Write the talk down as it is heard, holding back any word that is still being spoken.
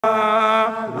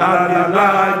Happy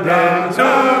birthday to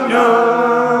you.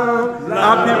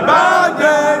 Happy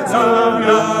birthday to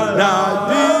you,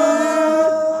 Daddy.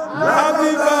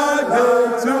 Happy birthday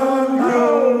to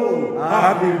you.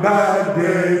 Happy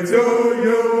birthday to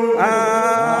you.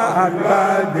 Happy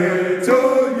birthday to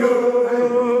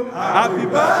you. Happy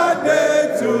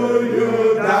birthday to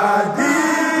you, Daddy.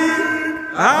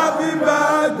 Happy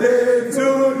birthday to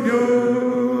you.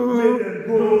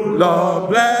 Lord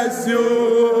bless you.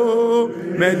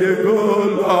 May the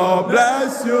good Lord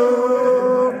bless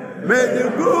you. May the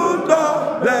good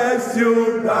Lord bless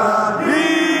you,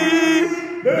 Daddy.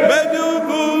 May the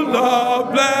good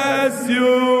Lord bless you.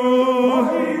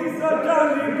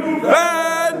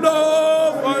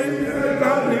 Fellow,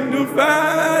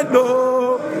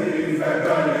 fellow.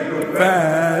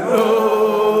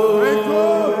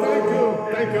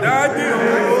 Thank you. Daddy, Daddy,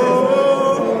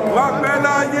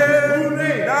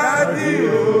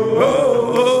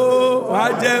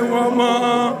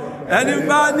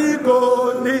 anybody go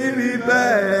live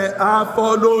there, I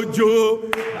follow you.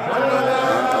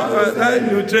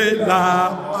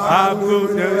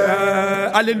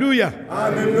 Hallelujah. Hallelujah.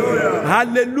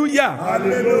 Hallelujah.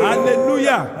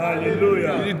 Hallelujah.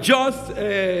 Hallelujah. Just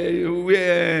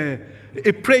a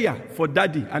prayer for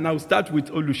Daddy, and I'll start with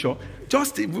Olusho.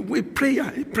 Just a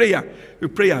prayer,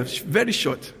 very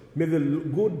short. May the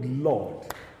good Lord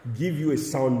give you a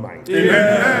sound mind,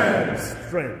 Amen.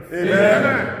 Strength,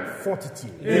 Amen.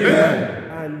 Fortitude, Amen.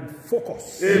 And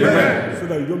focus, Amen. So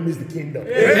that you don't miss the kingdom.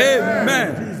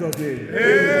 Amen. In Jesus' name.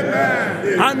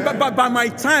 Amen. And by my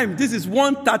time, this is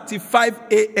 1:35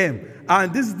 a.m.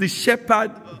 and this is the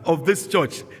shepherd of this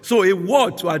church. So a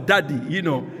word to our Daddy, you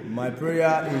know. My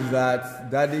prayer is that,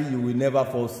 Daddy, you will never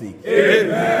fall sick.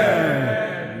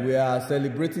 Amen. We are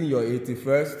celebrating your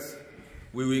 81st.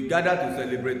 We will gather to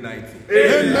celebrate 90.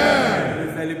 Amen. We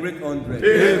will celebrate 100.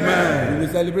 Amen. We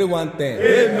will celebrate 110.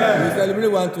 Amen. We will celebrate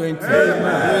 120.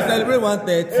 Amen. We will celebrate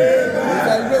 130. Amen. We will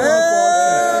celebrate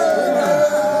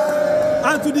 140.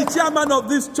 And to the chairman of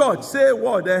this church, say a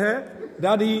word.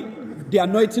 Daddy, the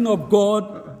anointing of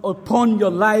God upon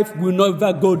your life will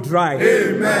never go dry.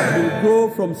 Amen. You will go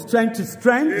from strength to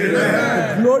strength.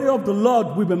 Amen. The glory of the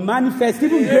Lord will be manifest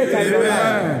even greater in your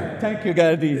life. Thank you,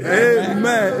 Daddy.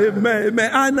 Amen. Amen.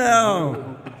 Amen. And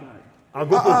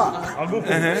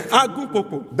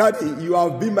Agupoko. Daddy, you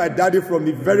have been my daddy from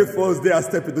the very first day I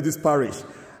stepped into this parish.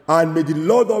 And may the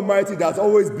Lord Almighty that has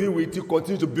always been with you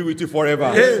continue to be with you forever.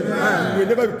 Amen. You will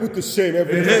never be put to shame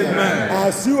every time. Amen.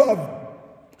 As you have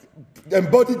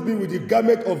embodied me with the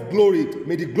garment of glory,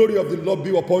 may the glory of the Lord be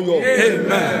upon you.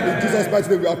 Amen. In Jesus' mighty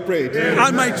name we have prayed.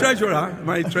 And my treasurer.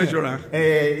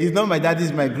 It's not my daddy,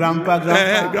 it's my grandpa.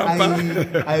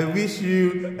 I wish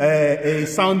you a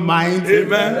sound mind,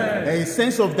 Amen. A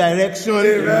sense of direction,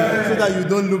 Amen. So that you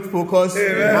don't look focused.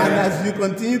 Amen. And as you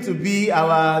continue to be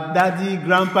our daddy,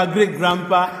 grandpa, great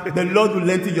grandpa, the Lord will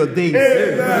lengthen your days. Amen.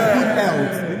 With good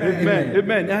health. Amen.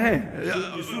 Amen.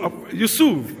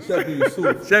 Yusuf. Yeah,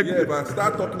 if I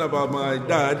start talking about my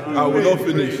dad, I will not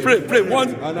finish. Pray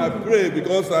once. And I pray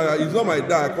because he's not my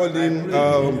dad. I call him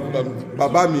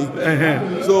Babami.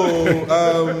 So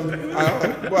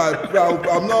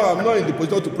I'm not in the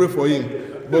position to pray for him.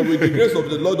 But with the grace of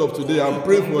the Lord of today, I'm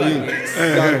praying for him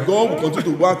that God will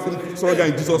continue to work him stronger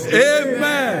in Jesus' name.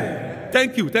 Amen.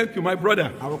 Thank you, my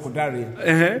brother.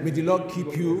 May the Lord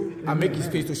keep you and make His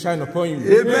face to shine upon you.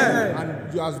 Amen.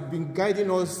 And you have been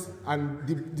guiding us, and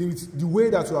the way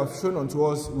that you have shown unto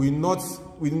us will not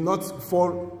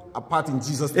fall apart in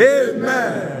Jesus' name.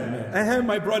 Amen.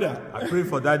 My brother. I pray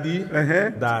for Daddy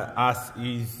that as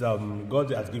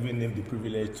God has given him the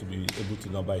privilege to be able to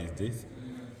number his days,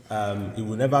 he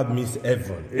will never miss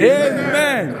heaven.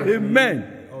 Amen.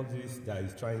 All this that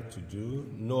he's trying to do,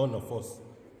 none of us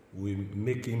will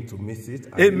make him to miss it.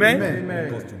 Amen.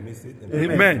 Make us to miss it.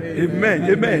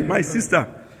 Amen. My sister.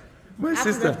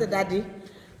 After Daddy,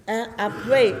 I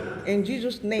pray in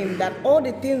Jesus' name that all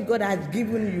the things God has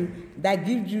given you that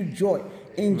gives you joy,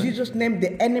 in Jesus' name,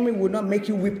 the enemy will not make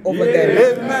you weep over them.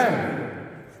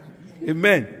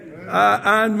 Amen.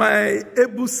 And my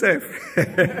able self,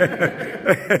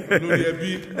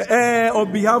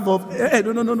 on behalf of,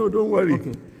 no, don't worry.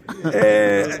 Okay.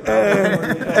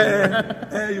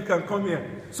 You can come here.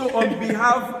 So on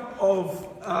behalf of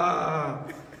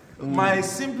my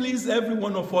siblings, every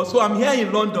one of us, so I'm here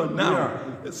in London now.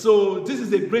 So this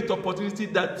is a great opportunity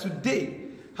that today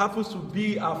happens to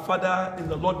be our father in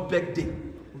the Lord birthday.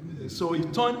 So he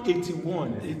turned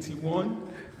 81,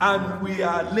 and we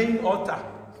are laying altar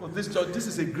for this church. This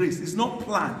is a grace. It's not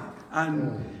planned.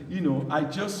 And, you know, I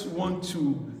just want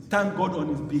to thank God on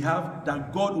his behalf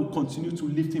that God will continue to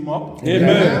lift him up.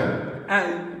 Amen.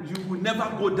 And you will never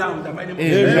go down.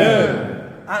 Amen.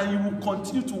 And you will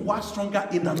continue to work stronger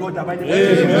in the Lord.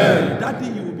 Amen. That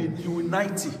day you will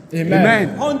 90.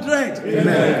 Amen. 100.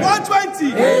 Amen.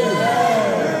 120.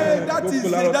 Amen. That's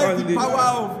the power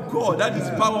of God. That is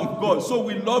the power of God. So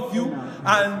we love you.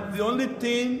 And the only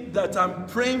thing that I'm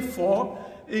praying for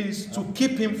is to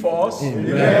keep him for us.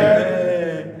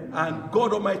 And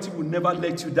God Almighty will never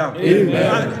let you down. Amen.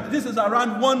 And this is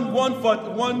around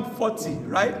 140,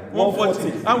 right?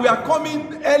 140. And we are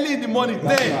coming early in the morning.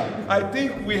 Then I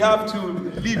think we have to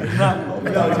leave now.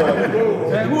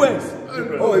 Who else?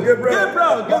 Oh, Gabriel.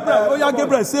 Oh yeah,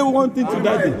 Gabriel. Say one thing to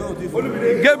Daddy.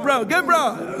 Gabriel.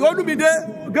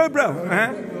 Gabriel.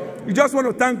 You just want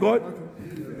to thank God.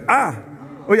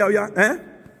 Oh yeah.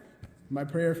 My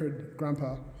prayer for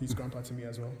Grandpa, he's Grandpa to me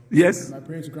as well. Yes. My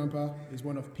prayer to Grandpa is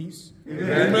one of peace.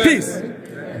 Amen. Peace.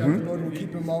 That the Lord will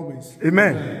keep him always.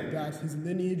 Amen. That his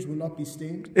lineage will not be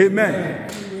stained. Amen.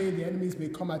 Any way the enemies may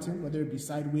come at him, whether it be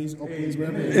sideways, upways,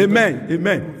 wherever. Amen.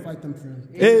 Amen. We'll fight them for him.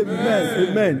 Amen.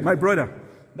 Amen. My brother.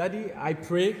 Daddy, I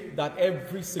pray that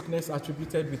every sickness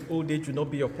attributed with old age will not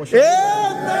be your portion.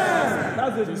 Amen.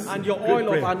 And your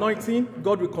oil of anointing,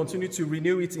 God will continue to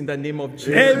renew it in the name of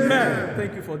Jesus. Amen.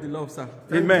 Thank you for the love, sir.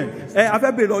 Amen.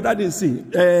 Afẹ́ bèèrè lọ Daddy sí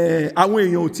àwọn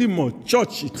èèyàn ò tí mọ̀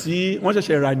church tí wọ́n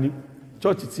ṣẹ̀ṣẹ̀ rà ní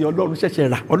church tí Ọlọ́run ṣẹ̀ṣẹ̀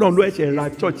rà Ọlọ́run ló ṣẹ̀ṣẹ̀ rà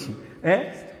church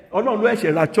Ọlọ́run ló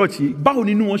ṣẹ̀ṣẹ̀ rà church báwo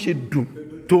nínú wọn ṣe dùn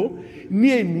tó ní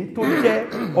èní tó jẹ́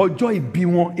ọjọ́ ìbí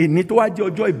wọn èní tó wá jẹ́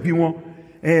ọjọ́ ìbí wọn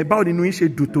báwo nínú yín ṣe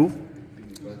dùn tó.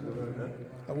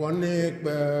 Àwọn ní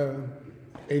pé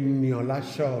ènìyàn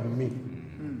láṣọ mi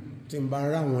tí n bá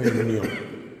rà àwọn ènìyàn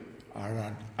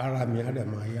ara mi á dẹ̀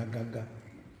máa yá gágá.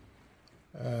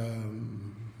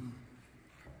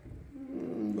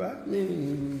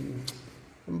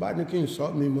 N bá ní kí n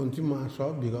sọ mi mo ti máa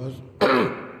sọ because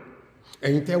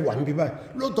ẹ̀yin tẹ́ wà níbí báyìí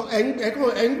lóòótọ́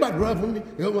ẹ̀yin gbàdúrà fún mi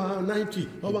yóò máa 90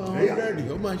 yóò máa 100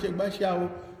 yóò máa ṣe gbáṣẹ́ àwọn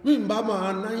bí n bá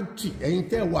máa 90 ẹ̀yin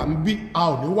tẹ́ wà níbí a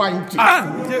ò ní wá yín tì.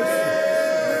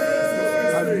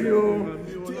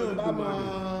 Tí n bá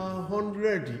máa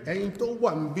 100 ẹ̀yin tó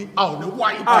wà níbí a ò ní wá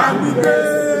yín tì.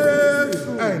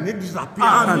 Ẹ ní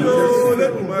disappear.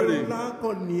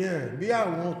 Lákàn nìyẹn bí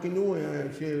àwọn kìnìún yẹn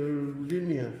ṣe rí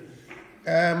nìyẹn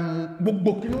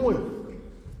gbogbo kìnìún yẹn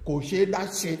kò ṣe é dá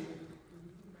ṣe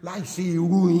láìsí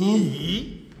irú yín yìí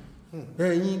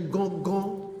ẹ̀yin gangan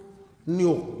ní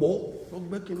òpó tó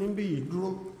gbé kíní bí yìí dúró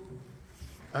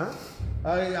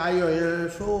ayọ̀ yẹn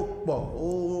só pọ̀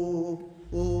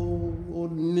ó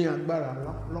ní agbára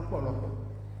lọ́pọ̀lọpọ̀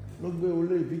ló gbé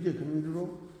olè ìdíje kíní dúró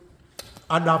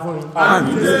ada fún yín.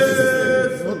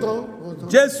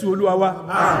 Jésù Olúwa wa.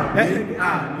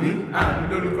 Àmín.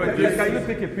 Can you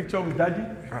take a picture with Daddy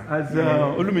as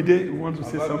Olumide wants to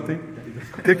say something?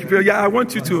 Take a picture. Yeah, I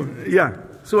want you to. Yeah.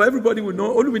 So everybody will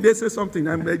know. Olumide say something.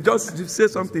 Just say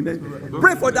something.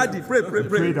 Pray for Daddy. Pray.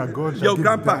 Pray that God your give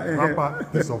grandpa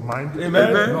peace of mind,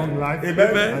 Amen. long life,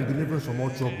 Amen. and deliverance from all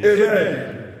trouble.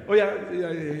 Amen. Oh yeah,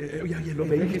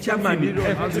 chairman.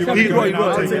 Don't worry.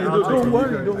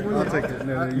 I'll take it.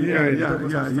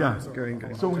 Yeah.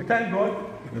 So we thank God.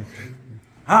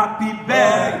 Happy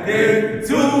birthday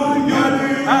to you.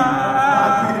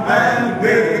 Happy